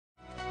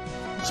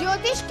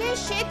ज्योतिष के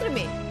क्षेत्र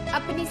में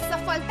अपनी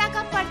सफलता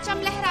का परचम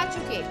लहरा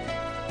चुके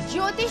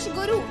ज्योतिष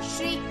गुरु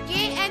श्री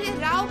KN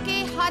राव के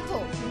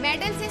हाथों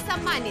मेडल से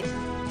सम्मानित,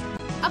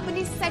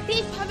 अपनी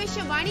सटीक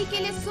भविष्यवाणी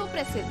के लिए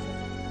सुप्रसिद्ध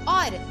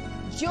और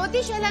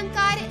ज्योतिष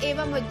अलंकार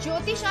एवं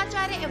ज्योतिष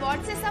आचार्य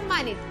अवार्ड से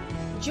सम्मानित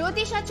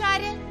ज्योतिष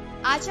आचार्य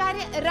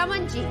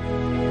Raman ji.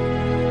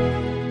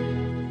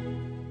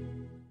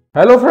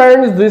 Hello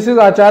friends, this is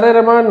Acharya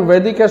Raman,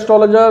 Vedic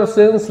astrologer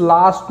since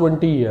last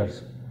 20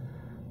 years.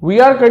 We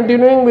are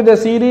continuing with the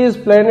series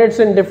planets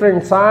in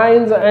different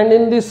signs, and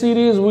in this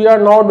series we are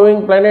now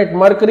doing planet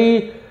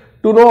Mercury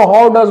to know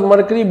how does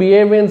Mercury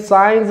behave in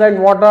signs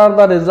and what are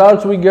the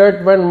results we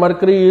get when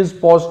Mercury is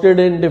posted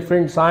in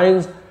different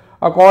signs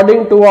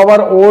according to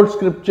our old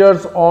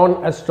scriptures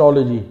on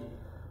astrology.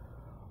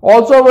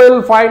 Also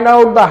we'll find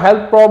out the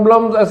health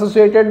problems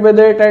associated with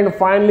it, and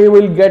finally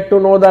we'll get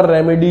to know the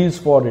remedies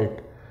for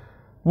it.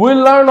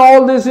 We'll learn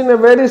all this in a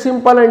very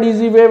simple and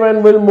easy way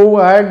when we'll move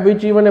ahead,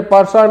 which even a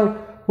person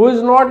who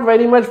is not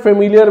very much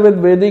familiar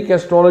with Vedic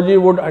astrology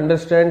would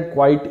understand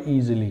quite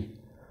easily.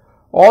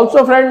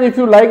 Also friends, if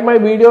you like my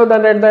video,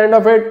 then at the end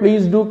of it,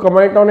 please do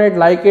comment on it,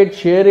 like it,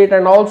 share it,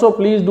 and also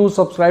please do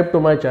subscribe to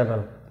my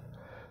channel.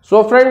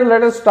 So friends,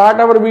 let us start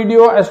our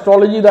video,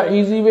 Astrology the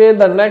Easy Way.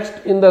 The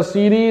next in the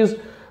series,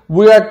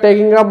 we are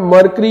taking up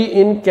Mercury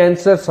in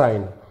Cancer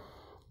sign.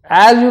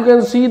 As you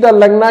can see the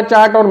Lagna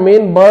chart or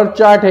main birth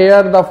chart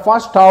here, the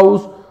first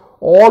house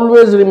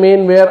always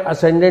remain where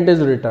ascendant is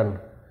written.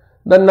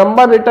 The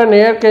number written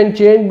here can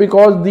change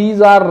because these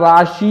are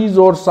Rashis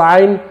or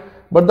sign,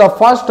 but the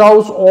first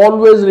house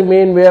always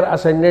remain where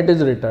ascendant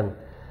is written.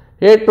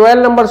 Here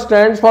 12 number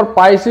stands for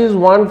Pisces,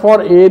 1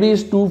 for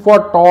Aries, 2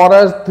 for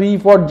Taurus, 3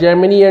 for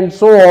Gemini and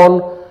so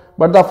on,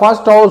 but the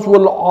first house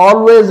will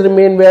always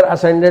remain where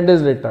ascendant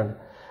is written.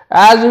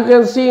 As you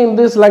can see in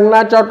this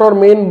Lagna chart or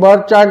main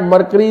birth chart,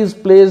 Mercury is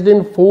placed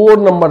in 4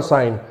 number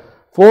sign.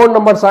 4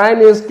 number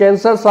sign is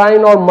Cancer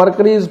sign, or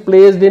Mercury is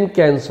placed in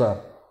Cancer.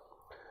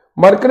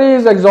 Mercury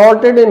is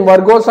exalted in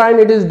Virgo sign,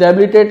 it is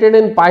debilitated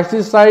in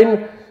Pisces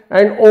sign,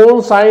 and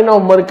own sign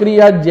of Mercury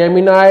are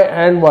Gemini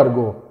and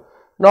Virgo.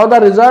 Now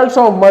the results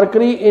of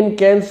Mercury in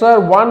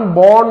Cancer: one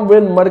born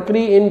with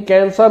Mercury in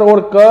Cancer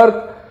or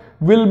Kirk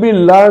will be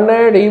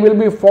learned, he will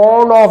be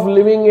fond of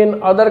living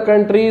in other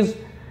countries,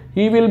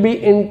 he will be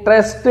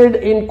interested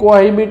in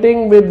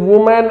cohabiting with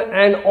women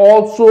and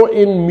also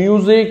in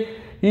music.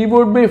 He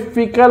would be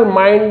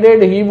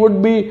fickle-minded, he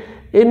would be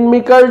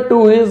inimical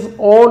to his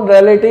own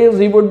relatives,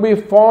 he would be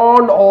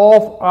fond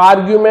of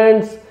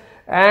arguments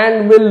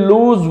and will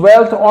lose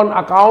wealth on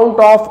account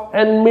of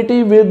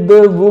enmity with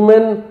the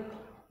women,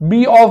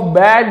 be of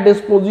bad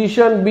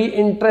disposition, be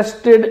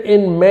interested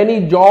in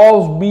many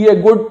jobs, be a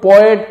good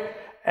poet,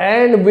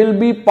 and will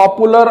be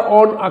popular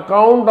on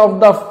account of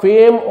the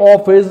fame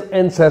of his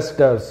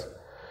ancestors.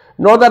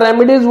 Now the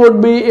remedies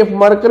would be: if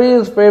Mercury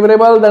is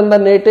favorable, then the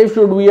native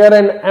should wear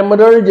an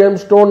emerald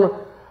gemstone.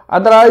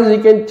 Otherwise he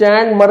can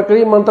chant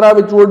Mercury mantra,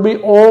 which would be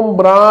Om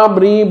Bra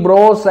Bri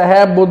Bro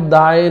Sah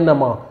Buddhaye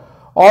Nama.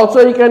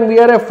 Also he can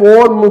wear a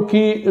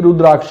 4-mukhi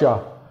Rudraksha.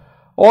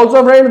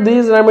 Also friends,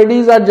 these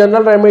remedies are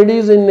general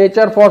remedies in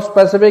nature. For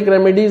specific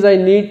remedies I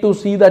need to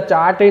see the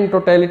chart in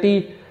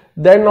totality,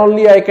 then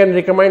only I can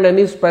recommend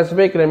any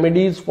specific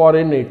remedies for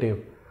a native.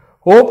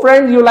 Hope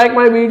friends you like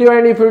my video,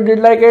 and if you did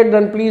like it,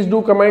 then please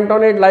do comment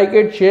on it, like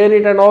it, share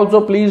it, and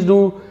also please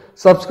do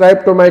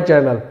subscribe to my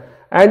channel.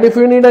 And if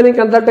you need any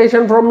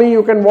consultation from me,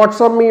 you can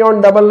WhatsApp me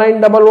on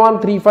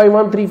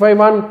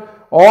 9911351351,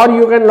 or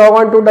you can log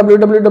on to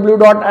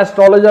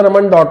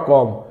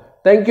www.astrologerraman.com.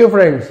 Thank you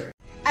friends.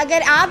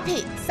 अगर आप भी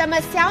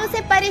समस्याओं से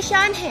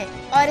परेशान हैं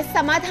और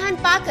समाधान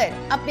पाकर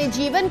अपने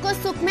जीवन को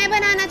सुखमय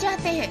बनाना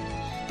चाहते हैं,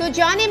 तो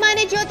जाने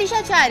माने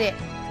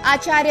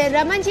आचार्य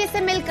रमन जी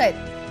से मिलकर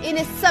इन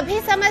सभी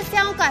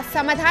समस्याओं का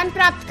समाधान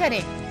प्राप्त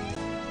करें।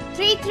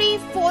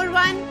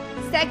 3341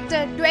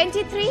 सेक्टर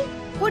 23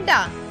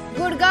 हुड्डा,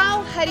 गुड़गांव,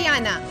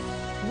 हरियाणा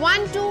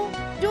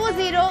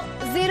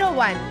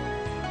 122001।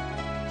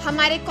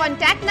 हमारे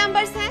कॉन्टैक्ट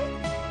नंबर्स हैं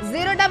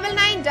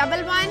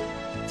 09911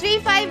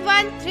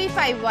 351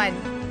 351,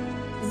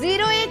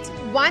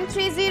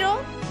 08130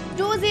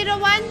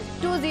 201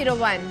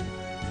 201।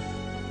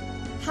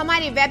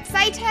 हमारी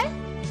वेबसाइट है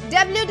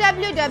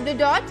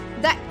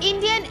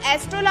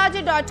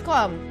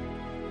www.theindianastrologer.com।